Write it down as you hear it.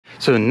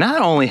So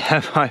not only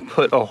have I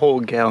put a whole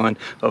gallon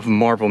of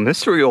Marvel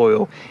Mystery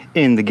Oil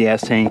in the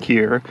gas tank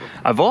here,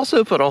 I've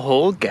also put a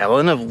whole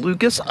gallon of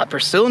Lucas upper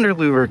cylinder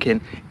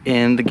lubricant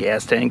in the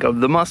gas tank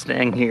of the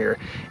Mustang here.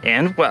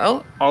 And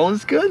well, all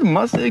is good.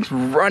 Mustang's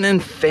running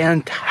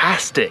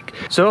fantastic.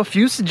 So a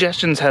few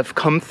suggestions have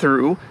come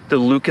through the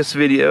Lucas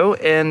video,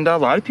 and a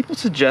lot of people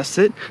suggest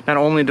it. Not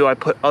only do I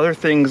put other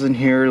things in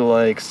here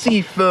like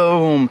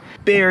seafoam,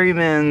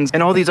 berrymans,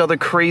 and all these other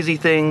crazy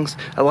things,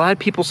 a lot of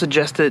people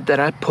suggested that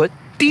I put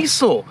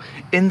diesel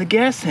in the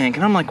gas tank.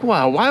 And I'm like,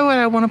 wow, why would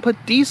I want to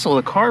put diesel?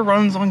 The car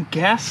runs on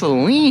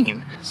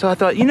gasoline. So I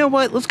thought, you know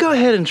what? Let's go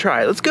ahead and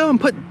try it. Let's go and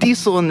put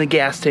diesel in the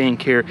gas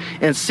tank here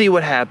and see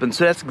what happens.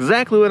 So that's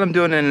exactly what I'm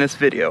doing in this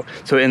video.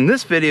 So in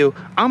this video,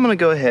 I'm going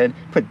to go ahead,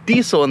 put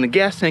diesel in the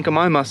gas tank of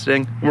my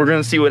Mustang, and we're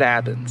going to see what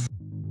happens.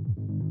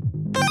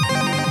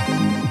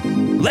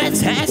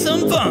 Let's have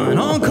some fun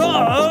on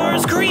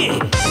Karz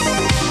Kreated.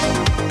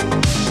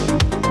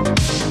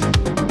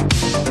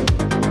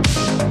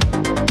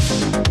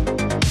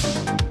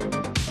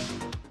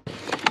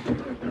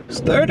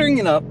 Starting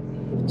it up.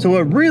 So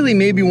what really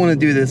made me want to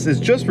do this is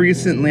just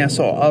recently I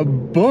saw a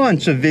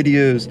bunch of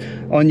videos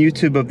on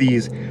YouTube of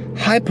these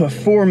high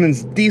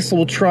performance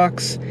diesel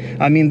trucks.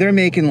 I mean, they're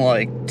making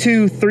like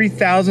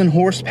 2,000–3,000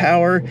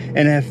 horsepower,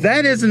 and if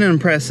that isn't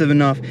impressive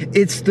enough,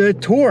 it's the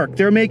torque.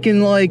 They're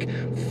making like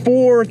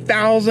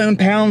 4,000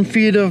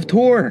 pound-feet of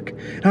torque.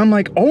 And I'm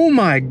like, oh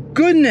my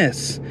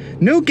goodness,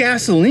 no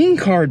gasoline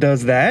car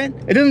does that.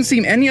 It doesn't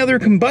seem any other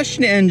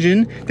combustion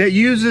engine that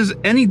uses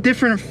any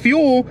different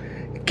fuel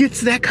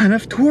gets that kind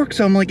of torque.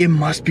 So I'm like, it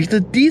must be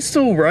the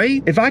diesel,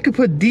 right? If I could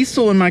put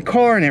diesel in my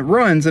car and it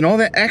runs and all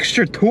that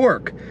extra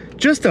torque,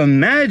 just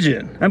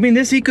imagine. I mean,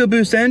 this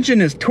EcoBoost engine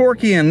is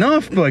torquey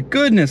enough, but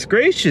goodness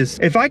gracious,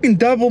 if I can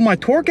double my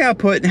torque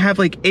output and have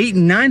like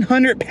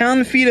 800–900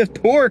 pound-feet of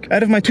torque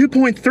out of my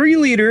 2.3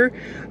 liter,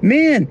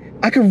 man,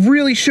 I could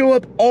really show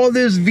up all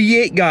those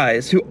V8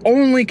 guys who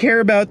only care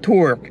about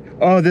torque.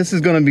 Oh, this is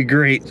gonna be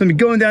great. So I'm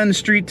going down the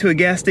street to a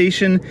gas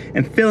station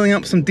and filling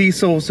up some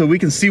diesel so we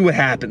can see what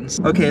happens.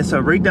 Okay, so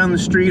right down the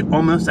street,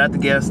 almost at the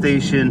gas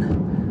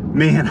station.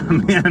 Man,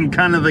 I'm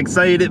kind of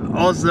excited,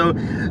 also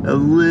a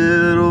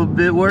little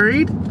bit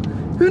worried.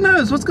 Who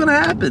knows what's gonna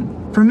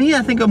happen? For me,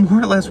 I think I'm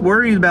more or less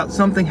worried about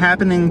something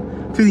happening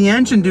to the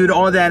engine due to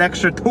all that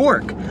extra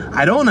torque.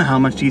 I don't know how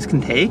much these can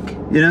take.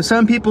 You know,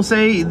 some people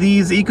say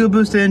these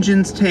EcoBoost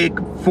engines take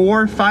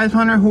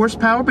 400–500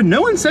 horsepower, but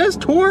no one says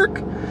torque.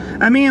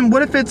 I mean,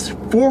 what if it's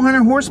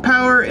 400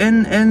 horsepower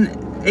and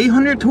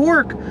 800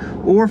 torque,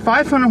 or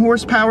 500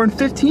 horsepower and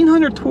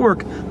 1500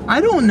 torque?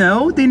 I don't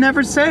know, they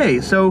never say,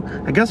 so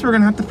I guess we're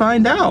gonna have to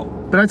find out.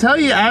 But I tell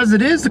you, as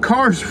it is, the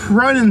car is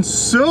running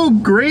so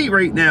great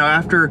right now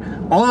after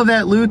all of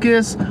that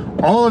Lucas,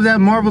 all of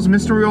that Marvel's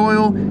Mystery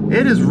Oil.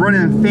 It is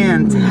running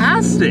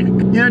fantastic. You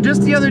know,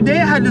 just the other day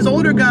I had this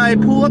older guy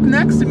pull up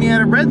next to me at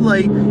a red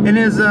light in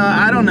his,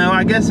 I don't know,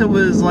 I guess it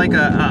was like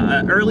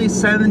a early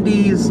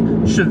 70s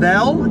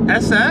Chevelle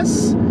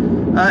SS.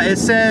 It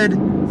said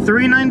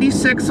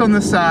 396 on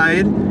the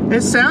side.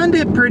 It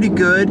sounded pretty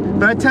good,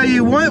 but I tell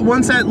you what,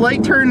 once that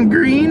light turned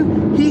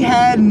green, he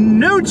had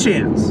no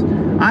chance.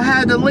 I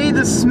had to lay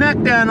the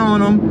smack down on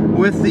him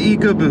with the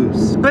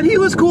EcoBoost. But he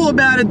was cool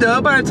about it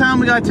though. By the time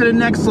we got to the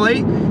next light,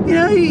 you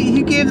know,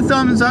 he gave the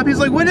thumbs up. He's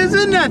like, what is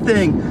in that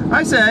thing?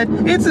 I said,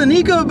 it's an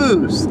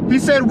EcoBoost. He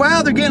said,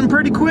 wow, they're getting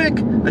pretty quick.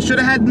 I should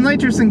have had the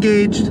nitrous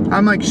engaged.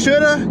 I'm like,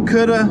 shoulda,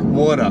 coulda,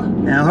 woulda.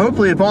 Now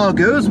hopefully if all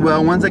goes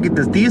well, once I get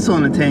this diesel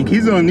in the tank,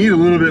 he's gonna need a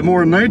little bit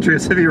more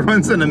nitrous if he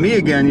runs into me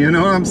again, you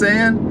know what I'm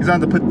saying? He's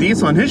on to put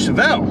diesel on his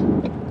Chevelle.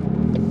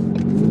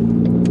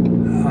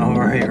 All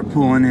right, we're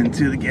pulling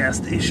into the gas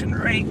station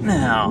right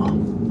now.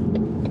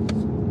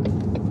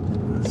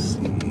 Let's see,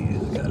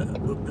 we got an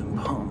open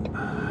pump.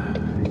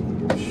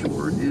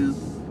 Sure do.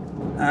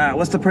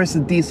 What's the price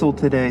of diesel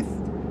today?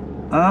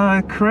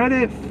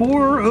 Credit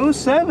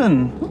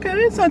 407. Okay,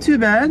 it's not too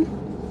bad.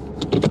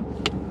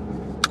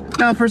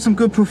 Now for some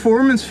good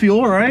performance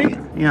fuel, right?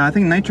 Yeah, I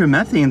think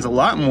nitromethane's a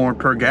lot more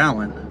per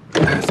gallon.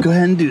 Let's go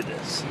ahead and do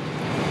this.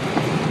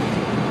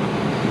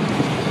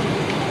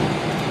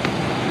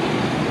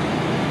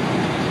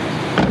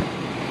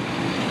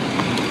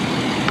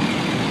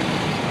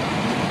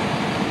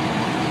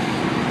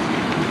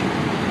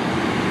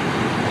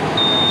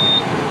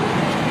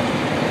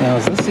 Now,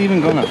 is this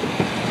even gonna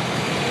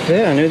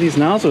fit? I know these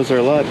nozzles are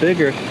a lot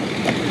bigger.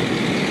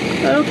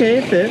 Okay,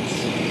 it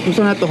fits. Just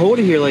don't have to hold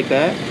it here like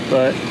that,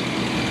 but go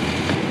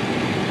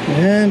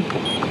ahead,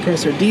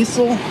 press our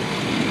diesel.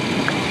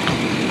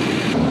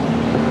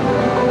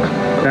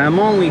 Now, I'm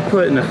only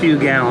putting a few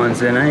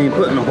gallons in. I ain't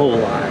putting a whole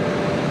lot.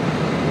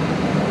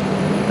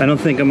 I don't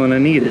think I'm gonna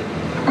need it.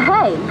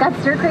 Hey, got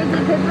stir crazy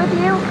kids with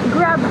you?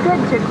 Grab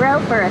Good to Grow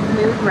for a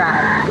smooth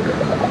ride.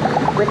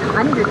 With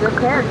hundreds of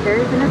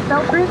characters and a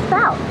spell-proof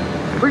spout,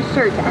 we're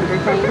sure to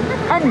entertain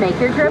and make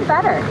your trip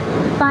better.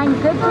 Find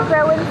Good to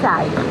Grow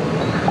inside,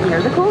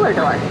 near the cooler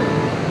door.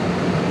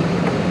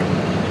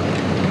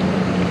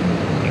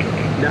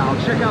 Now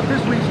check out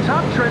this week's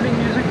top trending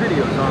music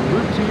videos on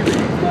Loop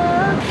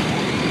TV.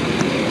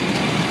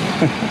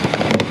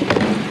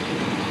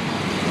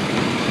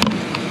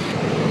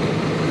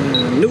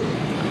 Nope.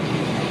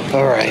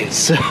 All right,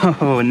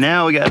 so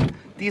now we got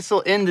diesel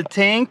in the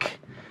tank.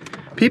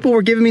 People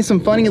were giving me some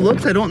funny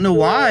looks. I don't know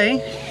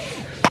why.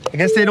 I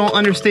guess they don't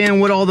understand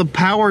what all the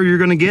power you're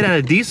gonna get out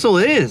of diesel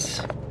is.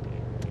 All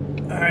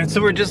right,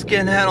 so we're just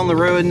getting out on the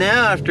road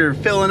now after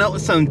filling up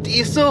with some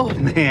diesel.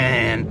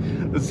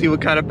 Man, let's see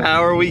what kind of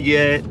power we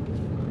get.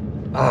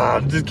 Oh,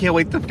 just can't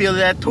wait to feel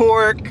that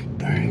torque.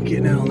 All right,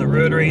 getting out on the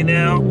road right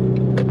now.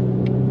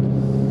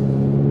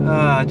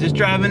 Just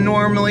driving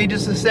normally,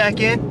 just a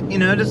second. You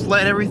know, just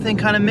let everything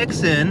kind of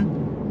mix in.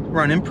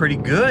 Running pretty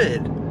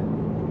good.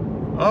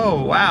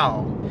 Oh,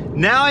 wow.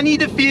 Now I need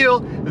to feel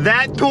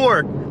that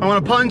torque. I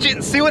want to punch it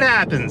and see what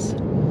happens.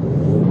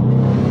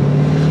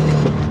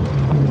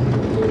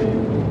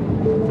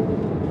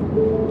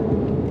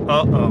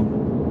 Uh-oh.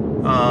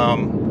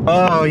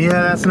 Oh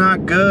yeah, that's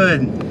not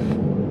good.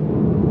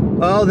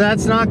 Oh,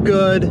 that's not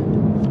good.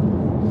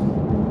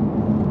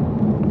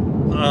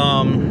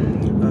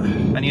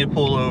 I need to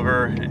pull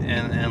over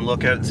and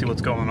look at it and see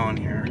what's going on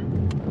here.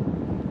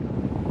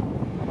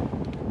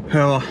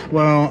 Oh,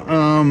 well,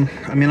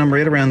 I mean, I'm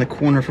right around the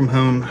corner from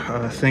home.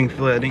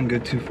 Thankfully, I didn't go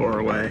too far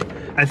away.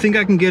 I think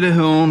I can get it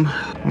home.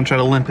 I'm gonna try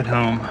to limp it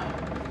home.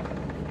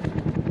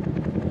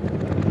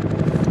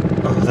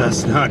 Oh,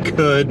 that's not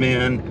good,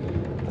 man.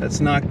 That's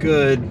not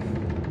good.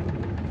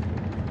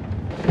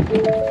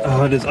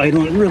 Oh, it is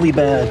idling really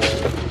bad.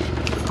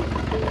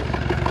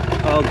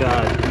 Oh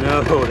God,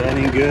 no, that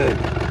ain't good.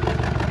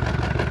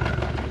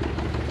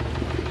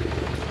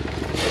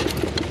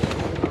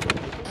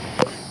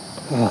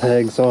 Oh, that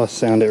exhaust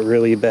sounded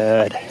really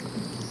bad.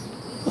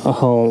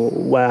 Oh,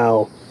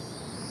 wow.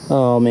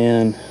 Oh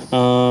man,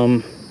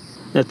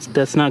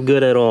 that's not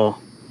good at all.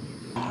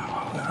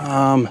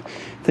 I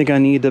think I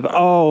need to,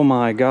 oh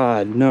my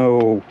God,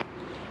 no.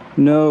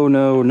 No,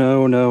 no,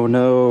 no, no,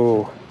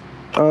 no.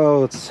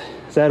 Oh, is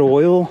that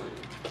oil?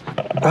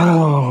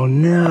 Oh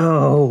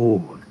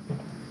no.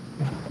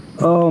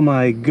 Oh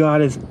my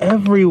God, it's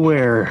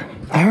everywhere.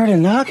 I heard a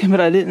knock,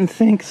 but I didn't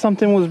think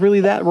something was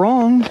really that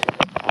wrong.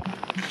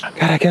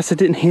 God, I guess it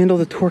didn't handle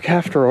the torque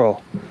after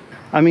all.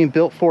 I mean,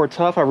 built Ford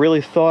tough, I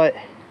really thought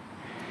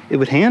it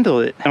would handle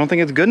it. I don't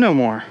think it's good no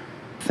more.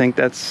 I think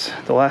that's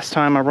the last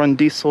time I run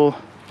diesel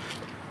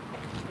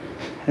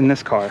in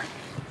this car.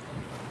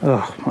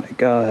 Oh my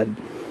God.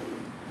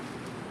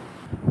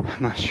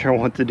 I'm not sure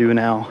what to do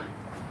now.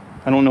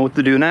 I don't know what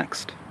to do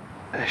next.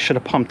 I should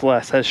have pumped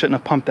less. I shouldn't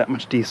have pumped that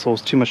much diesel.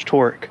 It's too much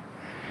torque.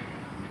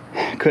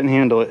 Couldn't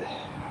handle it.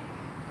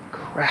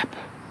 Crap.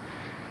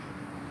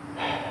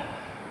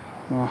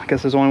 Well, I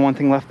guess there's only one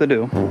thing left to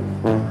do.